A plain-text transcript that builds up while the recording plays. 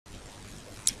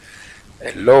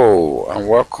Hello and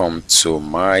welcome to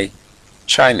my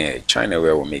channel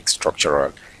where we make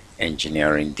structural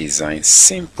engineering design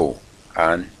simple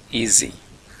and easy.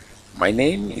 My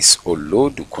name is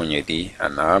Olodukonyede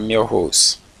and I'm your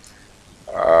host.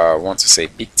 I want to say a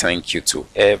big thank you to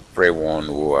everyone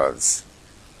who has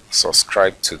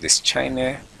subscribed to this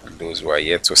channel, and those who are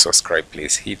yet to subscribe,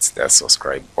 please hit that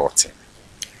subscribe button.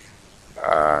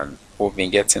 And we've been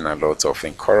getting a lot of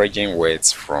encouraging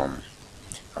words from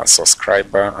a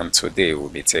subscriber, and today we'll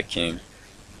be taking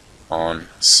on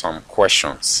some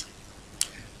questions.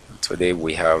 Today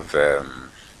we have a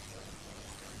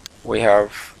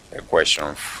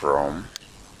question from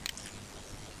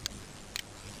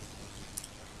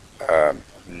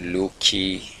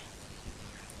Lucky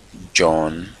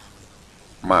John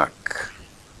Mark.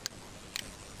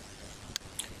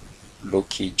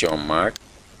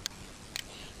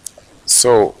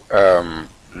 So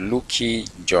Lucky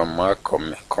John Mark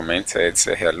commented,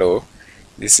 say, hello,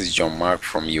 this is John Mark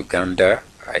from Uganda.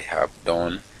 I have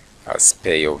done as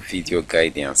per your video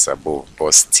guidance above,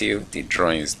 but still the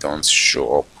drawings don't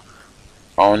show up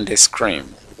on the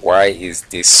screen. Why is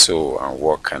this so, and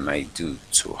what can I do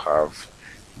to have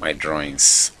my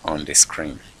drawings on the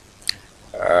screen?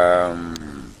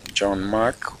 John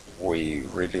Mark, we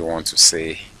really want to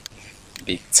say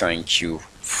big thank you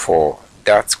for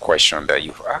that question that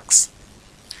you've asked.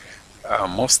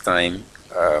 Most time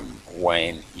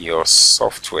when your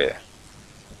software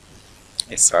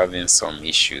is having some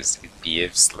issues, it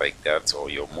behaves like that, or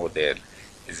your model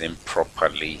isn't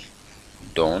properly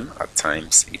done, at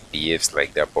times it behaves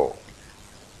like that. But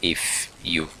if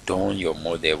you've done your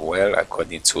model well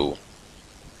according to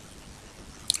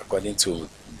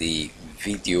the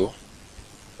video,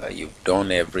 you've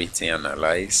done everything,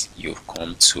 analyzed, you've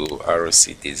come to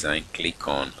ROC design, click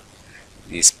on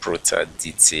this prota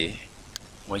detail.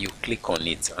 When you click on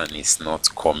it and it's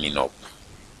not coming up,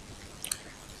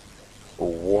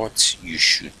 what you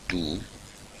should do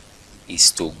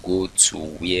is to go to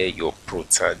where your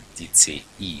prota detail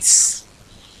is,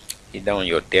 either on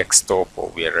your desktop or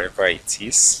wherever it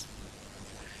is.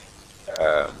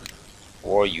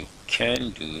 What you can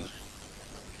do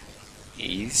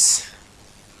is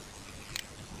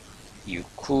you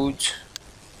could,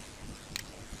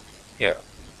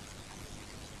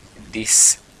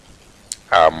 this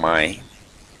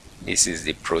is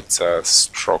the prota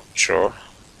structure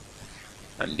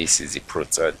and this is the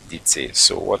prota detail.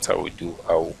 So what I will do,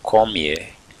 I will come here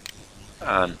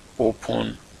and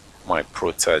open my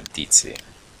prota detail.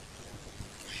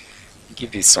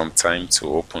 Give it some time to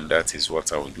open. That is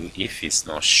what I will do. If it's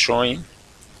not showing,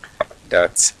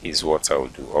 that is what I will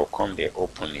do. I'll come there,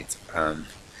 open it, and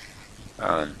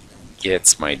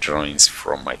get my drawings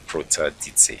from my prota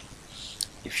detail.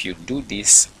 If you do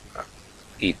this,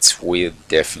 it will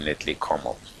definitely come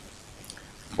up.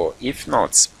 But if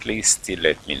not, please still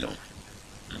let me know.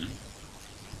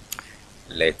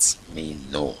 Let me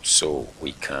know so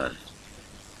we can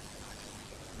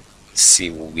see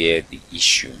where the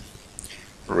issue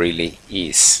really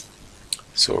is.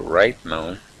 So right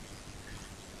now,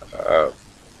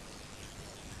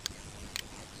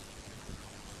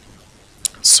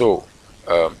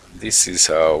 this is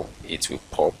how it will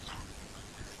pop.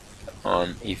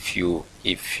 If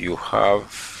you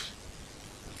have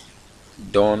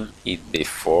done it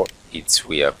before, it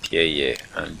will appear here,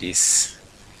 and this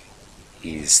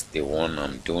is the one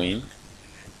I'm doing.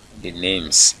 The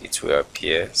names, it will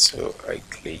appear, so I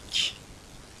click.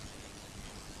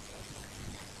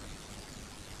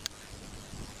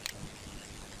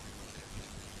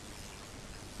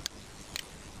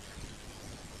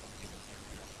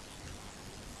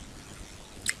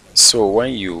 So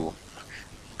when you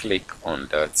click on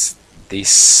that,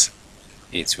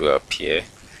 it will appear,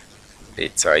 the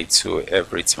title,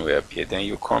 everything will appear. Then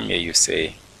you come here, you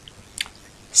say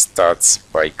start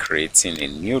by creating a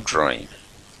new drawing.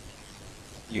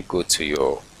 You go to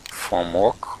your form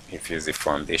work. If it's the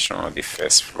foundation or the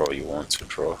first floor you want to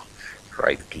draw,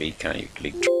 right click and you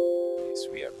click draw. This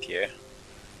will appear.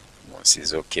 Once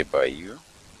it's okay by you,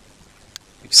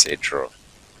 you say draw,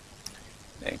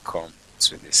 then come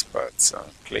to this part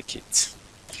and click it.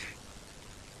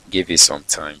 Give it some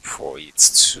time for it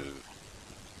to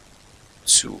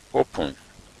open,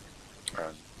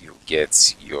 and you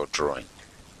get your drawing.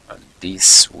 And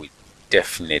this will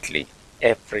definitely,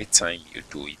 every time you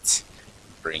do it,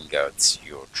 bring out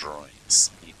your drawings.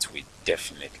 It will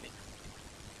definitely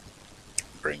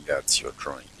bring out your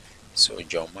drawing. So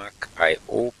John Mark, I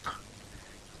hope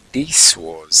this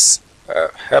was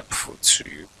helpful to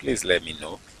you. Please let me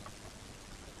know.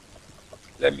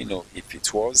 Let me know if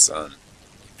it was, and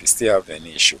if you still have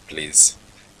any issue, please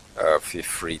feel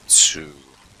free to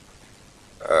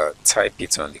type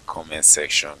it on the comment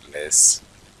section. Let's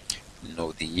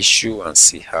know the issue and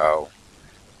see how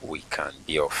we can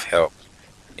be of help.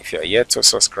 And if you are yet to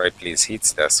subscribe, please hit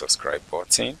that subscribe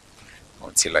button.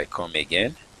 Until I come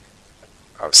again,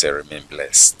 I'll say remain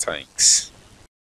blessed. Thanks.